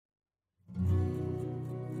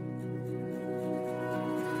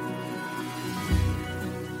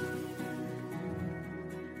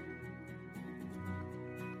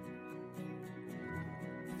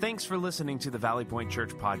Thanks for listening to the Valley Point Church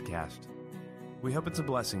podcast. We hope it's a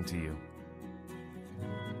blessing to you.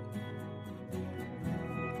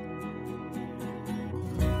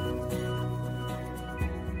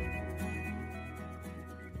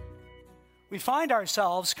 We find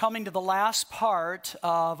ourselves coming to the last part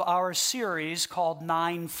of our series called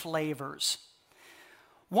 9 Flavors.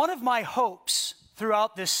 One of my hopes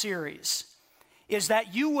throughout this series is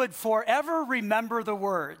that you would forever remember the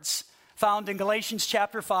words found in Galatians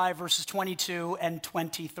chapter 5, verses 22 and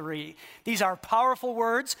 23. These are powerful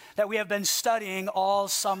words that we have been studying all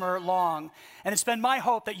summer long. And it's been my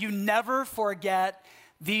hope that you never forget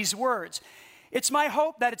these words. It's my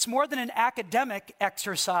hope that it's more than an academic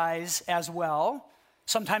exercise as well.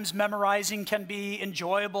 Sometimes memorizing can be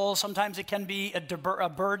enjoyable. Sometimes it can be a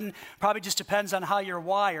burden. Probably just depends on how you're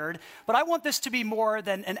wired. But I want this to be more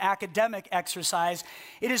than an academic exercise.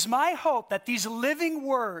 It is my hope that these living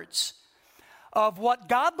words of what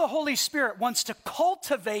God the Holy Spirit wants to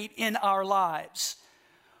cultivate in our lives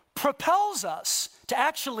propels us to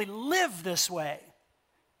actually live this way.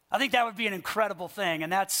 I think that would be an incredible thing, and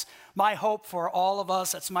that's my hope for all of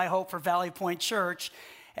us. That's my hope for Valley Point Church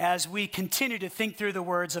as we continue to think through the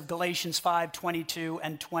words of Galatians 5, 22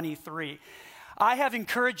 and 23. I have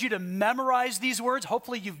encouraged you to memorize these words.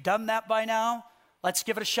 Hopefully you've done that by now. Let's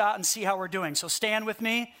give it a shot and see how we're doing. So stand with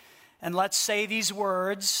me, and let's say these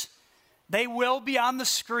words. They will be on the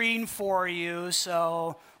screen for you,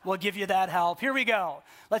 so we'll give you that help. Here we go.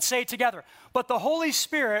 Let's say it together. But the Holy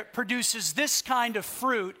Spirit produces this kind of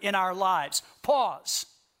fruit in our lives. Pause.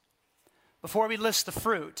 Before we list the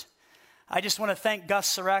fruit, I just want to thank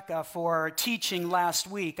Gus Sareka for teaching last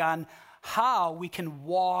week on how we can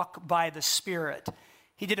walk by the Spirit.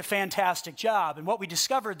 He did a fantastic job. And what we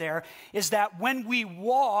discovered there is that when we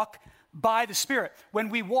walk by the Spirit, when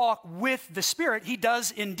we walk with the Spirit, He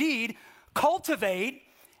does indeed cultivate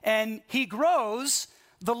and He grows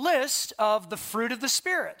the list of the fruit of the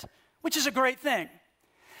Spirit, which is a great thing.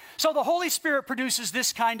 So the Holy Spirit produces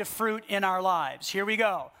this kind of fruit in our lives. Here we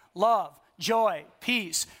go. Love, joy,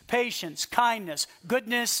 peace, patience, kindness,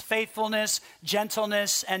 goodness, faithfulness,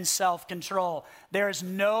 gentleness, and self-control. There is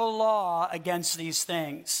no law against these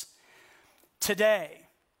things. Today,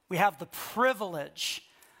 we have the privilege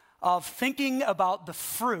of thinking about the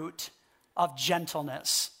fruit of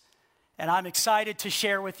gentleness. And I'm excited to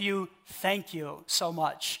share with you. Thank you so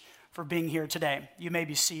much for being here today. You may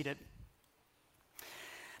be seated.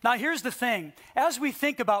 Now, here's the thing. As we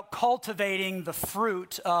think about cultivating the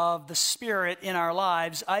fruit of the Spirit in our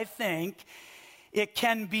lives, I think it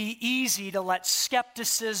can be easy to let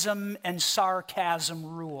skepticism and sarcasm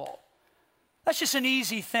rule. That's just an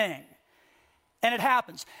easy thing. And it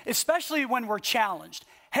happens, especially when we're challenged.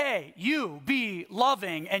 Hey, you be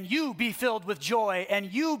loving, and you be filled with joy,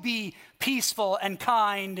 and you be peaceful and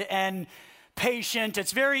kind and patient.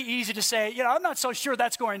 It's very easy to say, I'm not so sure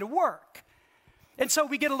that's going to work. And so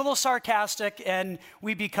we get a little sarcastic and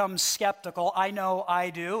we become skeptical. I know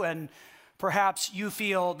I do, and perhaps you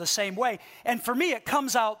feel the same way. And for me, it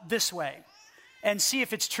comes out this way, and see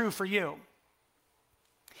if it's true for you.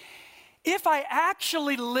 If I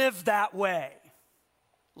actually live that way,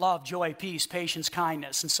 love, joy, peace, patience,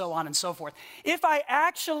 kindness, and so on and so forth. If I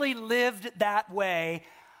actually lived that way,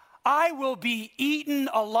 I will be eaten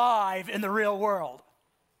alive in the real world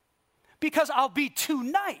because I'll be too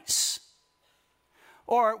nice.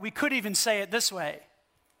 Or we could even say it this way.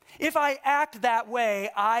 If I act that way,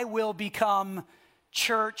 I will become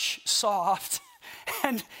church soft.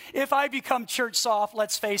 And if I become church soft,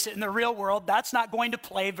 let's face it, in the real world, that's not going to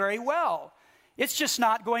play very well. It's just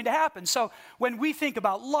not going to happen. So when we think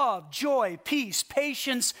about love, joy, peace,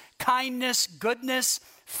 patience, kindness, goodness,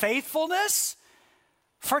 faithfulness,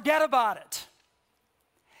 forget about it.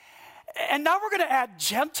 And now we're going to add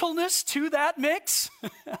gentleness to that mix?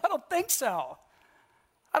 I don't think so.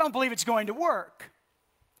 I don't believe it's going to work.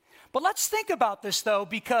 But let's think about this, though,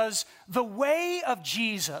 because the way of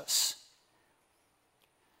Jesus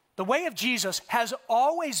has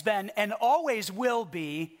always been and always will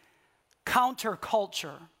be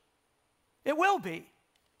counterculture. It will be.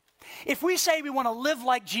 If we say we want to live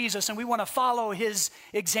like Jesus and we want to follow His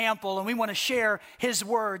example and we want to share His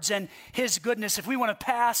words and His goodness, if we want to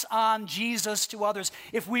pass on Jesus to others,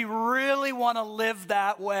 if we really want to live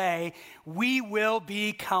that way, we will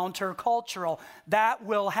be countercultural. That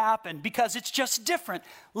will happen because it's just different.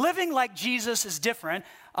 Living like Jesus is different.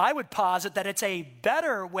 I would posit that it's a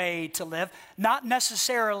better way to live, not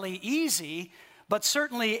necessarily easy, but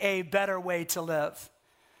certainly a better way to live.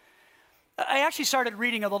 I actually started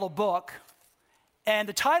reading a little book, and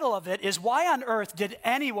the title of it is Why on Earth Did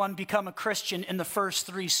Anyone Become a Christian in the First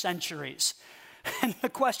 3 Centuries? And the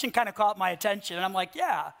question kind of caught my attention. And I'm like,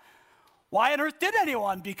 yeah, why on earth did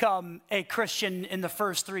anyone become a Christian in the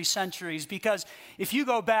first 3 centuries? Because if you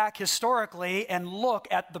go back historically and look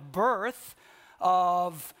at the birth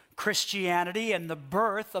of Christianity and the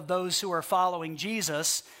birth of those who are following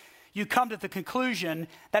Jesus, you come to the conclusion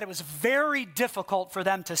that it was very difficult for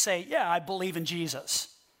them to say, yeah, I believe in Jesus.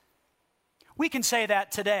 We can say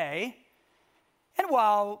that today, and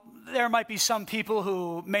while there might be some people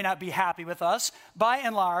who may not be happy with us, by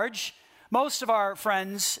and large, most of our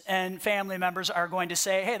friends and family members are going to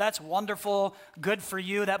say, hey, that's wonderful, good for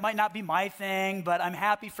you. That might not be my thing, but I'm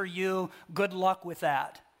happy for you. Good luck with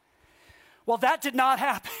that. Well, that did not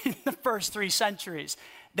happen in the first 3 centuries.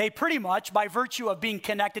 They pretty much, by virtue of being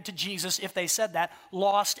connected to Jesus, if they said that,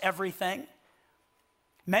 lost everything.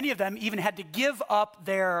 Many of them even had to give up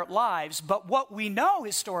their lives. But what we know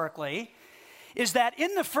historically is that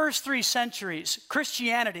in the first 3 centuries,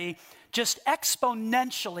 Christianity just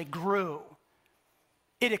exponentially grew.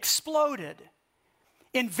 It exploded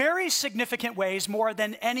in very significant ways more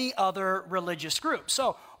than any other religious group.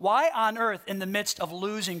 So why on earth, in the midst of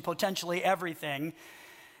losing potentially everything,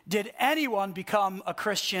 did anyone become a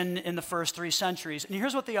Christian in the first 3 centuries? And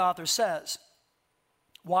here's what the author says.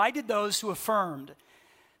 Why did those who affirmed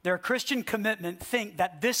their Christian commitment think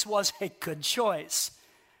that this was a good choice?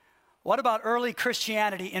 What about early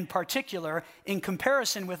Christianity in particular, in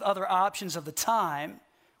comparison with other options of the time,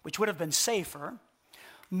 which would have been safer,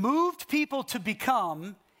 moved people to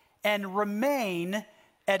become and remain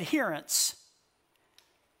adherents?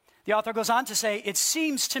 The author goes on to say, it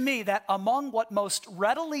seems to me that among what most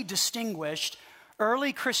readily distinguished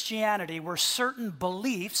early Christianity were certain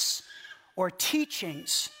beliefs or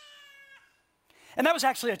teachings. And that was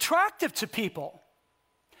actually attractive to people.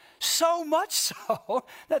 So much so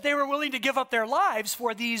that they were willing to give up their lives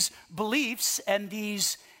for these beliefs and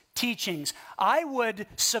these teachings. I would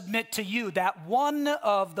submit to you that one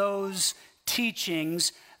of those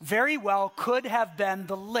teachings very well could have been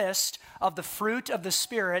the list of the fruit of the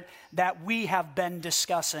Spirit that we have been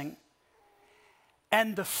discussing.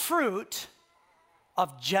 And the fruit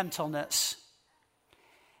of gentleness.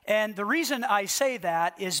 And the reason I say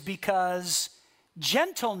that is because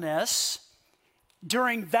gentleness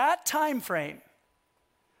during that time frame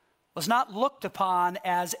was not looked upon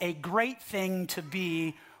as a great thing to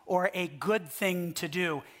be or a good thing to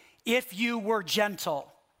do. If you were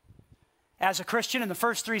gentle as a Christian in the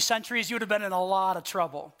first 3 centuries, you would have been in a lot of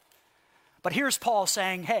trouble. But here's Paul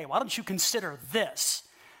saying, hey, why don't you consider this?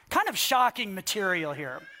 Kind of shocking material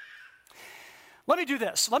here. Let me do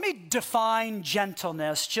this. Let me define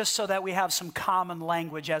gentleness just so that we have some common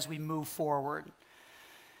language as we move forward.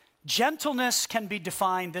 Gentleness can be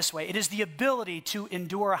defined this way. It is the ability to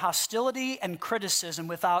endure hostility and criticism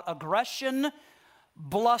without aggression,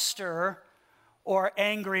 bluster, or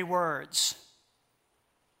angry words.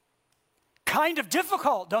 Kind of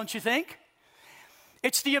difficult, don't you think?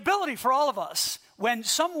 It's the ability for all of us, when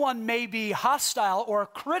someone may be hostile or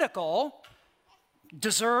critical,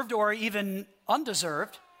 deserved or even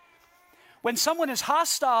undeserved, when someone is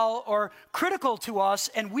hostile or critical to us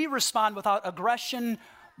and we respond without aggression,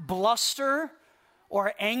 bluster,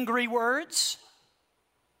 or angry words,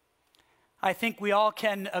 I think we all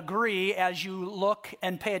can agree as you look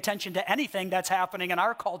and pay attention to anything that's happening in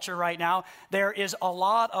our culture right now, there is a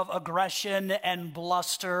lot of aggression and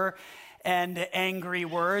bluster and angry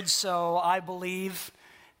words. So I believe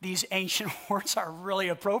these ancient words are really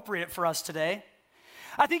appropriate for us today.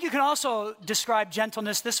 I think you can also describe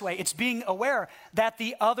gentleness this way. It's being aware that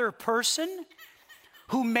the other person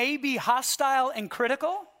who may be hostile and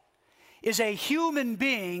critical is a human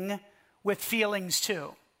being with feelings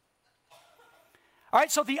too. All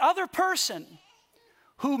right, so the other person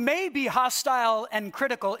who may be hostile and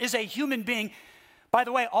critical is a human being. By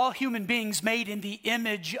the way, all human beings made in the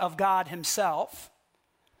image of God himself.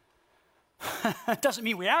 It doesn't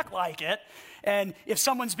mean we act like it. And if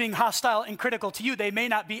someone's being hostile and critical to you, they may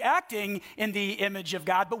not be acting in the image of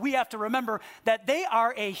God, but we have to remember that they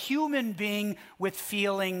are a human being with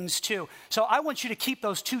feelings too. So I want you to keep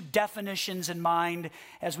those 2 definitions in mind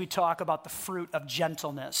as we talk about the fruit of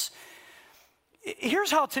gentleness. Here's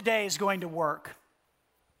how today is going to work.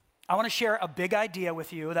 I want to share a big idea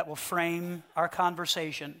with you that will frame our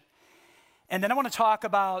conversation. And then I want to talk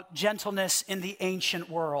about gentleness in the ancient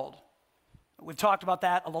world. We've talked about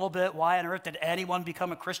that a little bit. Why on earth did anyone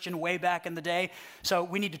become a Christian way back in the day? So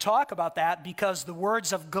we need to talk about that because the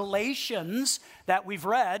words of Galatians that we've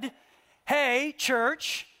read, hey,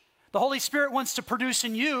 church, the Holy Spirit wants to produce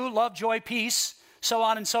in you love, joy, peace, so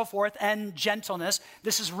on and so forth, and gentleness.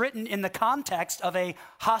 This is written in the context of a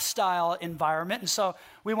hostile environment. And so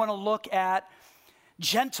we want to look at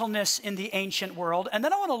gentleness in the ancient world. And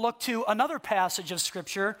then I want to look to another passage of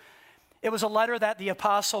Scripture. It was a letter that the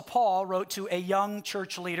Apostle Paul wrote to a young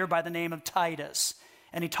church leader by the name of Titus.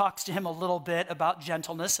 And he talks to him a little bit about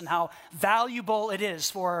gentleness and how valuable it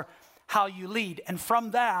is for how you lead. And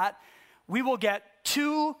from that, we will get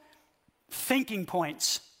two thinking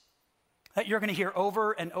points that you're going to hear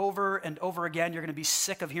over and over and over again. You're going to be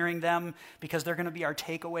sick of hearing them because they're going to be our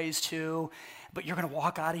takeaways too. But you're going to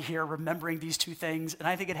walk out of here remembering these two things. And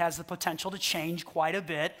I think it has the potential to change quite a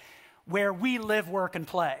bit where we live, work, and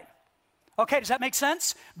play. Okay, does that make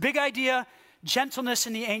sense? Big idea, gentleness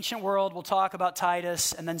in the ancient world. We'll talk about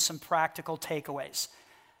Titus and then some practical takeaways.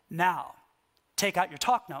 Now, take out your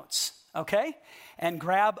talk notes, okay? And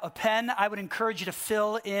grab a pen. I would encourage you to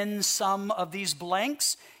fill in some of these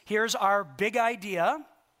blanks. Here's our big idea: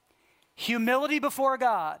 humility before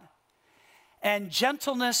God and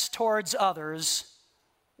gentleness towards others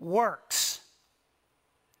works.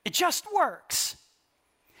 It just works.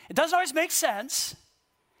 It doesn't always make sense,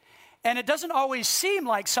 and it doesn't always seem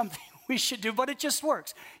like something we should do, but it just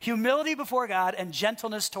works. Humility before God and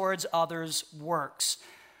gentleness towards others works.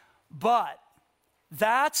 But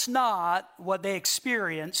that's not what they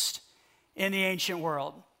experienced in the ancient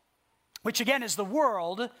world, which again is the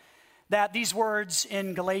world that these words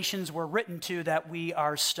in Galatians were written to that we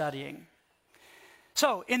are studying.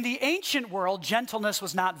 So, in the ancient world, gentleness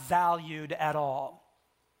was not valued at all.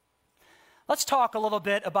 Let's talk a little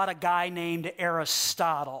bit about a guy named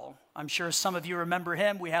Aristotle. I'm sure some of you remember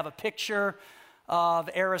him. We have a picture of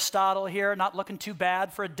Aristotle here, not looking too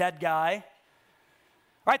bad for a dead guy.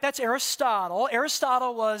 All right, that's Aristotle.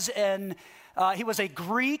 Aristotle was he was a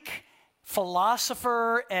Greek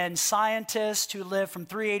philosopher and scientist who lived from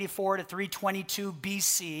 384 to 322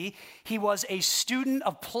 BC. He was a student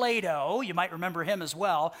of Plato. You might remember him as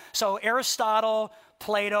well. So Aristotle,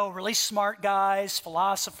 Plato, really smart guys,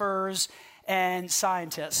 philosophers, and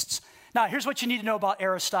scientists. Now, here's what you need to know about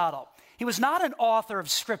Aristotle. He was not an author of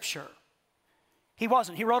Scripture. He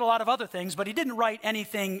wasn't. He wrote a lot of other things, but he didn't write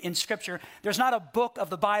anything in Scripture. There's not a book of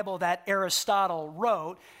the Bible that Aristotle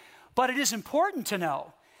wrote, but it is important to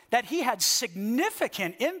know that he had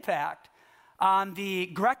significant impact on the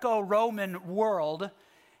Greco-Roman world,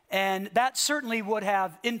 and that certainly would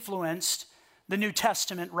have influenced the New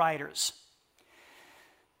Testament writers.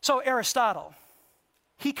 So Aristotle,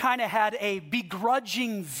 he kind of had a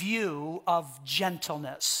begrudging view of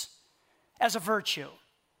gentleness as a virtue.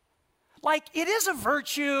 Like, it is a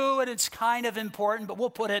virtue and it's kind of important, but we'll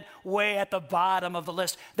put it way at the bottom of the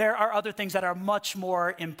list. There are other things that are much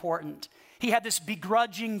more important. He had this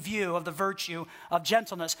begrudging view of the virtue of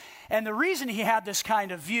gentleness. And the reason he had this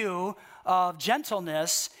kind of view of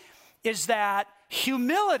gentleness is that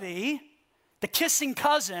humility, the kissing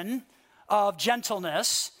cousin of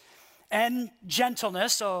gentleness,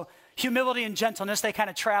 so humility and gentleness, they kind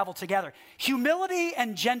of travel together. Humility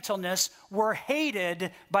and gentleness were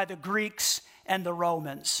hated by the Greeks and the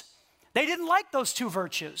Romans. They didn't like those two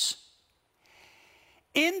virtues.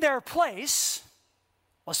 In their place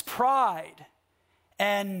was pride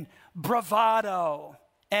and bravado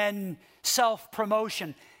and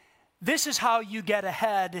self-promotion. This is how you get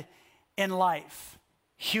ahead in life.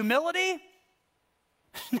 Humility,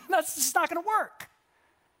 that's just not going to work.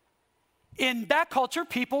 In that culture,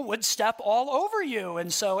 people would step all over you.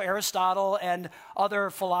 And so Aristotle and other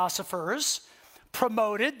philosophers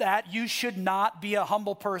promoted that you should not be a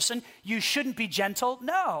humble person. You shouldn't be gentle.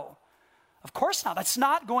 No, of course not. That's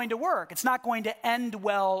not going to work. It's not going to end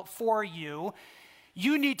well for you.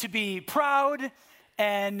 You need to be proud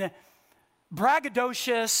and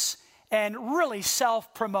braggadocious and really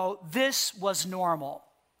self-promote. This was normal.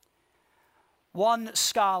 One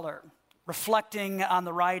scholar, reflecting on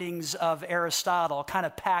the writings of Aristotle, kind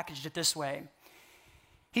of packaged it this way.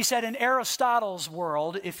 He said, in Aristotle's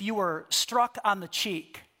world, if you were struck on the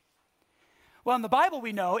cheek, well, in the Bible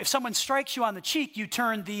we know, if someone strikes you on the cheek, you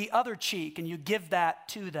turn the other cheek and you give that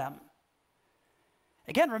to them.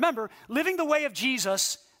 Again, remember, living the way of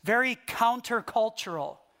Jesus, very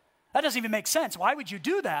countercultural. That doesn't even make sense. Why would you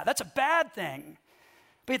do that? That's a bad thing.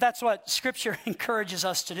 But that's what Scripture encourages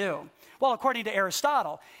us to do. Well, according to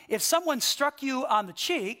Aristotle, if someone struck you on the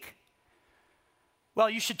cheek, well,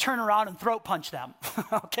 you should turn around and throat punch them,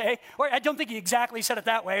 okay? Or I don't think he exactly said it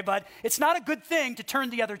that way, but it's not a good thing to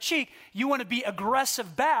turn the other cheek. You want to be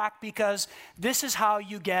aggressive back because this is how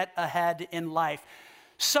you get ahead in life.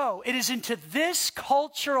 So it is into this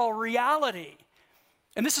cultural reality,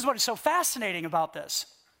 and this is what is so fascinating about this.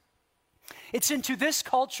 It's into this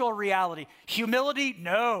cultural reality. Humility,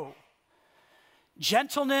 no.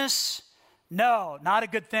 Gentleness, no, not a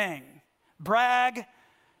good thing. Brag,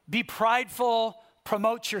 be prideful,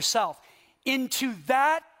 promote yourself. Into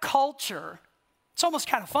that culture, it's almost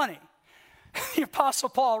kind of funny. The Apostle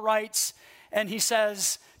Paul writes, and he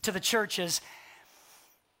says to the churches,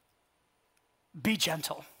 be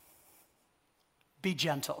gentle. Be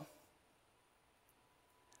gentle.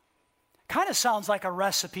 Kind of sounds like a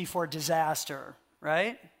recipe for disaster,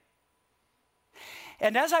 right?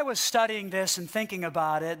 And as I was studying this and thinking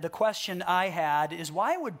about it, the question I had is,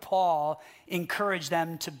 why would Paul encourage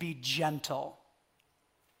them to be gentle?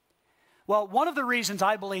 Well, one of the reasons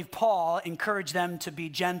I believe Paul encouraged them to be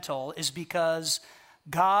gentle is because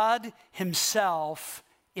God himself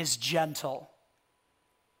is gentle.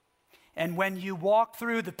 And when you walk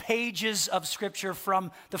through the pages of Scripture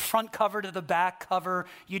from the front cover to the back cover,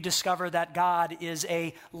 you discover that God is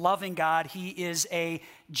a loving God. He is a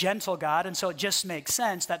gentle God. And so it just makes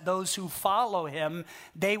sense that those who follow him,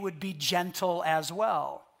 they would be gentle as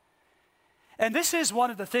well. And this is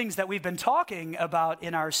one of the things that we've been talking about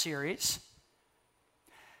in our series.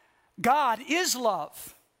 God is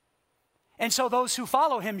love. And so those who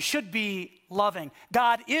follow him should be loving.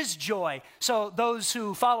 God is joy. So those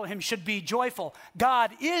who follow him should be joyful.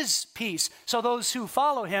 God is peace. So those who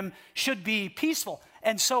follow him should be peaceful.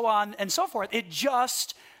 And so on and so forth. It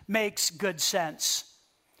just makes good sense.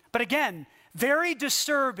 But again, very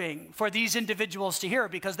disturbing for these individuals to hear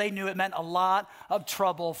because they knew it meant a lot of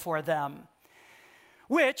trouble for them.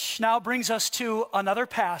 Which now brings us to another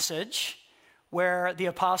passage where the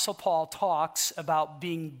Apostle Paul talks about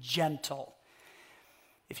being gentle.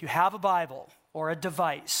 If you have a Bible or a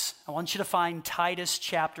device, I want you to find Titus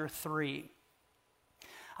chapter 3.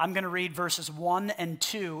 I'm going to read verses 1 and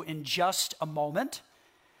 2 in just a moment.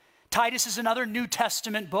 Titus is another New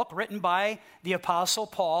Testament book written by the Apostle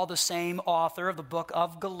Paul, the same author of the book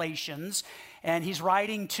of Galatians. And he's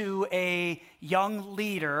writing to a young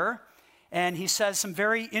leader. And he says some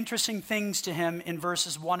very interesting things to him in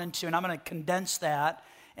verses 1 and 2. And I'm going to condense that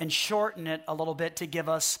and shorten it a little bit to give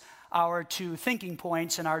us our two thinking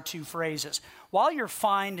points and our two phrases. While you're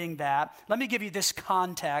finding that, let me give you this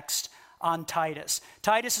context on Titus.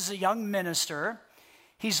 Titus is a young minister.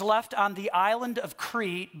 He's left on the island of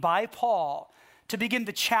Crete by Paul to begin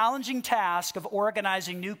the challenging task of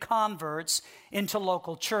organizing new converts into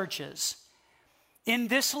local churches. In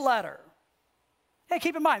this letter, hey,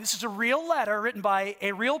 keep in mind, this is a real letter written by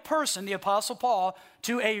a real person, the Apostle Paul,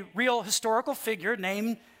 to a real historical figure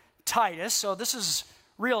named Titus. So this is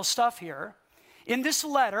real stuff here. In this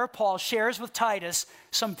letter, Paul shares with Titus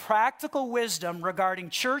some practical wisdom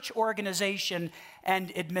regarding church organization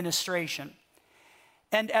and administration.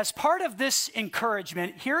 And as part of this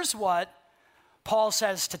encouragement, here's what Paul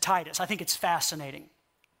says to Titus. I think it's fascinating.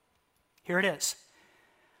 Here it is.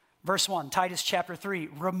 Verse 1, Titus chapter 3,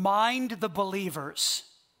 remind the believers,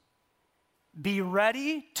 be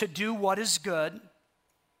ready to do what is good.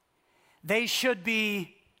 They should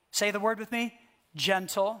be, say the word with me,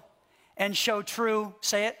 gentle, and show true,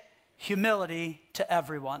 say it, humility to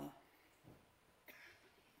everyone.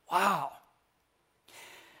 Wow.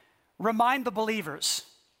 Remind the believers.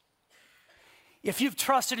 If you've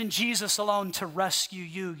trusted in Jesus alone to rescue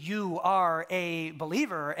you, you are a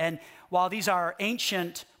believer. And while these are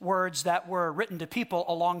ancient words that were written to people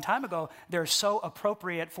a long time ago, they're so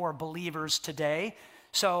appropriate for believers today.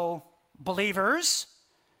 So, believers,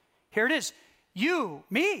 here it is. You,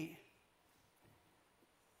 me,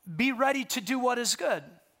 be ready to do what is good.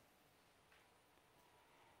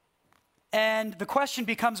 And the question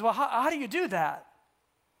becomes, well, how do you do that?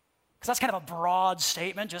 Because that's kind of a broad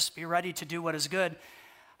statement, just be ready to do what is good.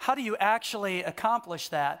 How do you actually accomplish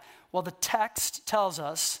that? Well, the text tells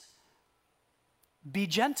us, be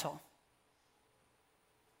gentle.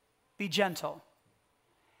 Be gentle.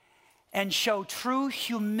 And show true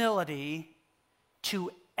humility to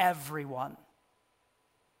everyone.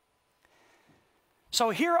 So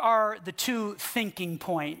here are the two thinking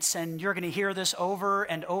points, and you're going to hear this over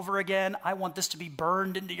and over again. I want this to be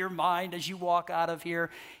burned into your mind as you walk out of here.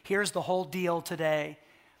 Here's the whole deal today.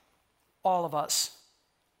 All of us,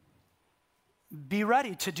 be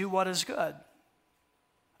ready to do what is good,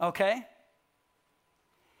 okay?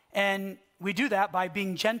 And we do that by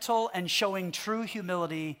being gentle and showing true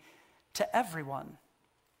humility to everyone.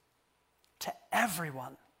 To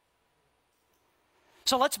everyone.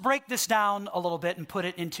 So let's break this down a little bit and put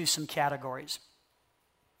it into some categories.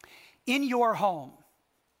 In your home,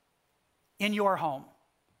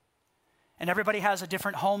 and everybody has a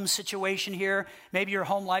different home situation here. Maybe your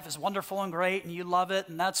home life is wonderful and great and you love it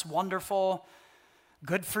and that's wonderful.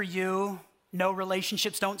 Good for you. No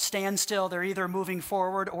relationships don't stand still. They're either moving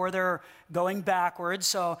forward or they're going backwards.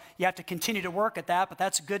 So you have to continue to work at that, but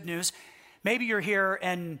that's good news. Maybe you're here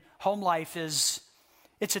and home life is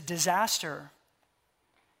it's a disaster.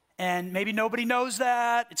 And maybe nobody knows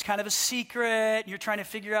that. It's kind of a secret. You're trying to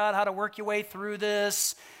figure out how to work your way through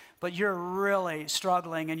this, but you're really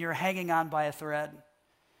struggling and you're hanging on by a thread.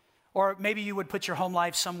 Or maybe you would put your home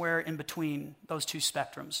life somewhere in between those two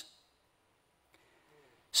spectrums.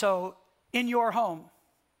 So, in your home,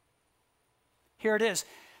 here it is.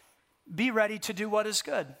 Be ready to do what is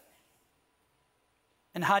good.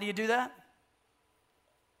 And how do you do that?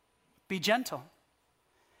 Be gentle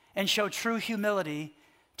and show true humility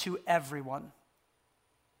to everyone.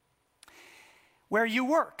 Where you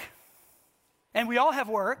work, and we all have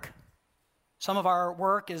work. Some of our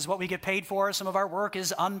work is what we get paid for. Some of our work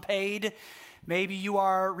is unpaid. Maybe you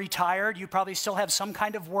are retired. You probably still have some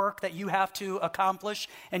kind of work that you have to accomplish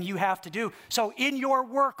and you have to do. So in your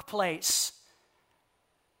workplace,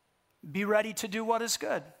 be ready to do what is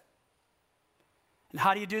good. And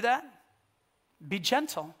how do you do that? Be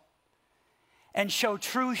gentle and show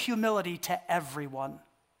true humility to everyone.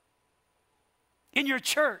 In your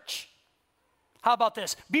church, how about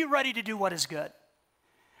this? Be ready to do what is good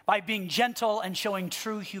by being gentle and showing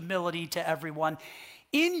true humility to everyone.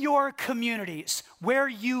 In your communities where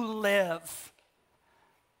you live,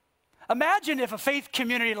 imagine if a faith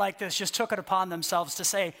community like this just took it upon themselves to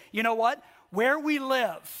say, you know what? Where we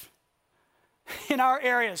live, in our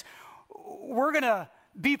areas, we're going to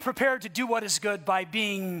be prepared to do what is good by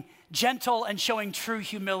being gentle and showing true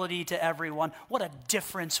humility to everyone. What a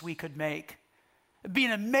difference we could make. It'd be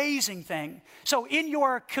an amazing thing. So in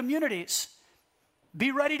your communities,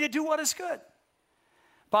 be ready to do what is good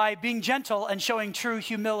by being gentle and showing true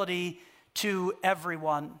humility to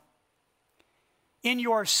everyone. In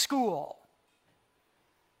your school.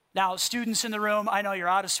 Now, students in the room, I know you're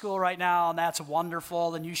out of school right now, and that's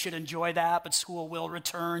wonderful, and you should enjoy that, but school will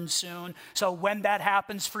return soon. So when that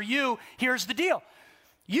happens for you, here's the deal.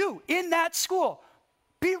 You, in that school,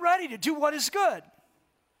 be ready to do what is good.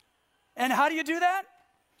 And how do you do that?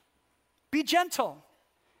 Be gentle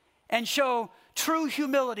and show true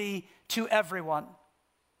humility to everyone.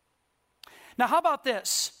 Now, how about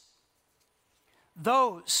this?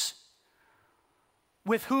 Those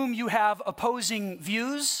with whom you have opposing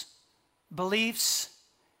views, beliefs,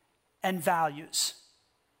 and values.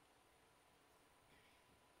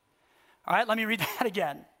 All right, let me read that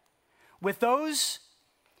again. With those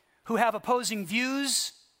who have opposing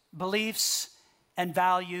views, beliefs, and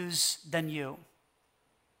values than you.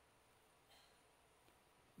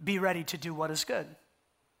 Be ready to do what is good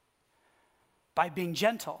by being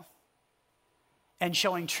gentle and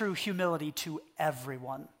showing true humility to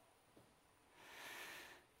everyone.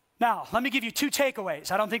 Now, let me give you two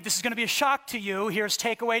takeaways. I don't think this is going to be a shock to you. Here's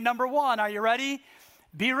takeaway number one. Are you ready?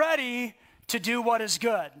 Be ready to do what is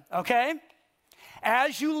good, okay?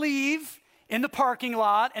 As you leave in the parking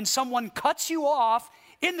lot and someone cuts you off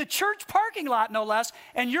in the church parking lot, no less,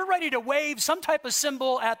 and you're ready to wave some type of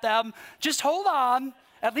symbol at them, just hold on,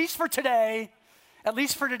 at least for today,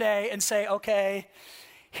 and say, okay,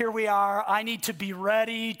 here we are. I need to be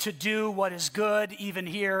ready to do what is good even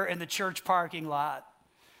here in the church parking lot.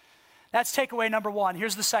 That's takeaway number one.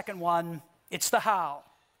 Here's the second one. It's the how.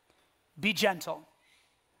 Be gentle.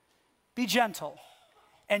 Be gentle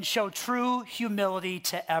and show true humility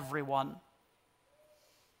to everyone.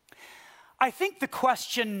 I think the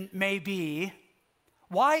question may be,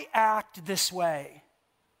 why act this way?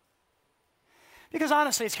 Because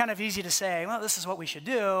honestly, it's kind of easy to say, well, this is what we should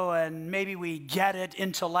do, and maybe we get it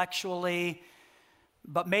intellectually,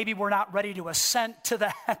 but maybe we're not ready to assent to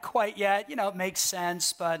that quite yet. You know, it makes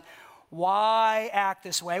sense, but why act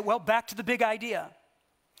this way? Well, back to the big idea.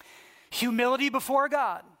 Humility before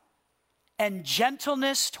God and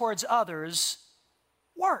gentleness towards others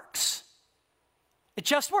works. It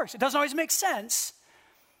just works. It doesn't always make sense,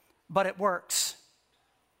 but it works.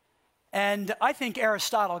 And I think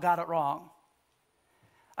Aristotle got it wrong.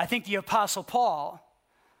 I think the Apostle Paul,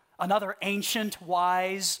 another ancient,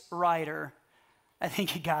 wise writer, I think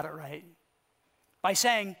he got it right by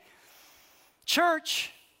saying,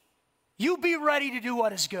 church, you be ready to do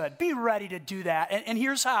what is good. Be ready to do that. And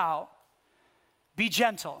here's how. Be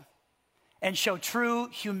gentle and show true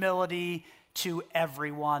humility to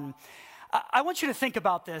everyone. I want you to think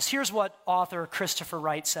about this. Here's what author Christopher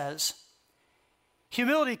Wright says.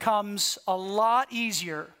 Humility comes a lot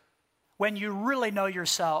easier when you really know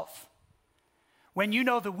yourself. When you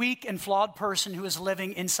know the weak and flawed person who is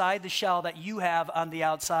living inside the shell that you have on the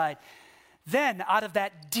outside. Then out of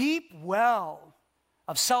that deep well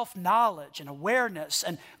of self-knowledge and awareness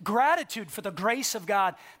and gratitude for the grace of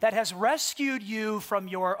God that has rescued you from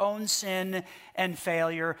your own sin and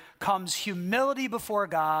failure comes humility before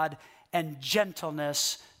God and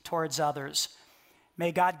gentleness towards others.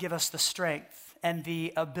 May God give us the strength and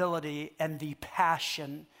the ability and the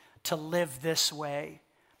passion to live this way,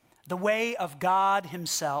 the way of God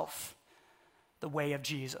himself, the way of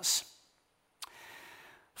Jesus.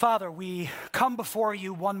 Father, we come before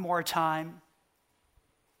you one more time,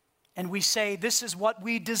 and we say, this is what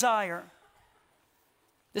we desire.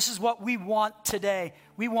 This is what we want today.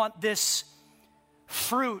 We want this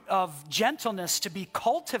fruit of gentleness to be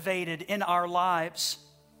cultivated in our lives.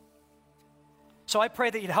 So I pray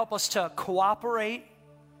that you'd help us to cooperate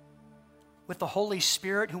with the Holy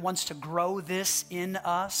Spirit who wants to grow this in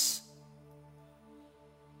us.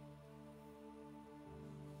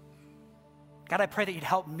 God, I pray that you'd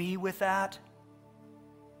help me with that.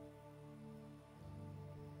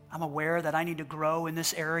 I'm aware that I need to grow in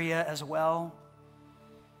this area as well.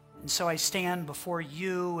 And so I stand before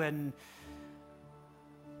you and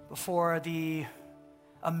before the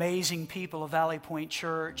amazing people of Valley Point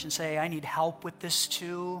Church and say, I need help with this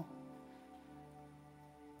too.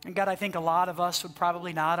 And God, I think a lot of us would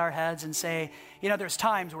probably nod our heads and say, there's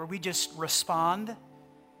times where we just respond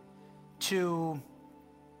to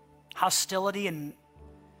hostility and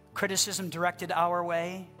criticism directed our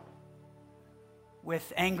way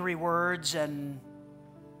with angry words and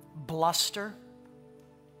bluster.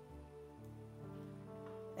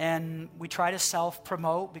 And we try to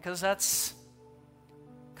self-promote because that's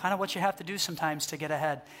kind of what you have to do sometimes to get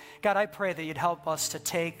ahead. God, I pray that you'd help us to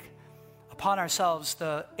take upon ourselves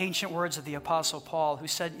the ancient words of the Apostle Paul, who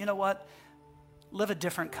said, you know what? Live a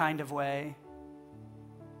different kind of way.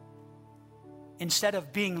 Instead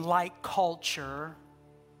of being like culture,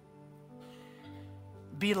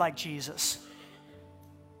 be like Jesus.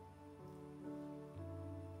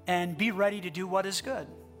 And be ready to do what is good.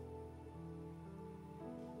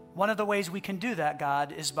 One of the ways we can do that,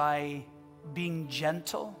 God, is by being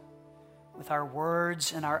gentle with our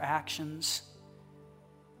words and our actions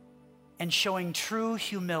and showing true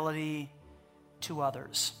humility to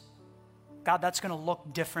others. God, that's going to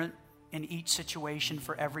look different in each situation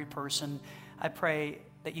for every person. I pray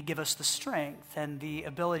that you give us the strength and the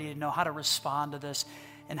ability to know how to respond to this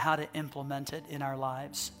and how to implement it in our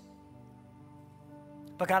lives.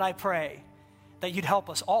 But God, I pray that you'd help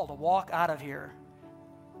us all to walk out of here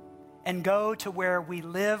and go to where we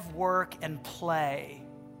live, work, and play.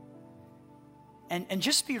 And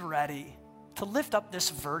just be ready to lift up this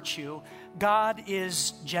virtue. God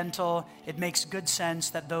is gentle. It makes good sense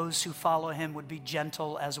that those who follow him would be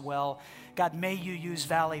gentle as well. God, may you use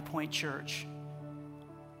Valley Point Church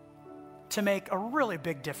to make a really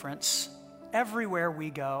big difference everywhere we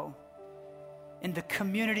go in the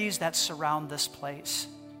communities that surround this place.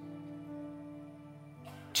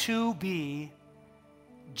 To be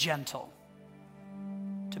gentle.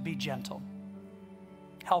 To be gentle.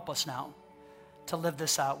 Help us now to live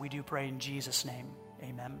this out. We do pray in Jesus' name.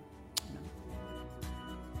 Amen. Amen.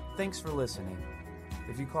 Thanks for listening.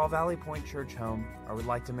 If you call Valley Point Church home or would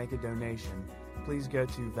like to make a donation, please go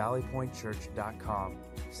to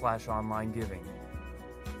valleypointchurch.com/online giving.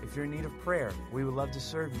 If you're in need of prayer, we would love to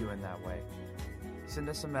serve you in that way. Send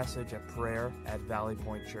us a message at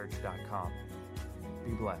prayer@valleypointchurch.com.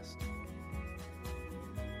 Be blessed.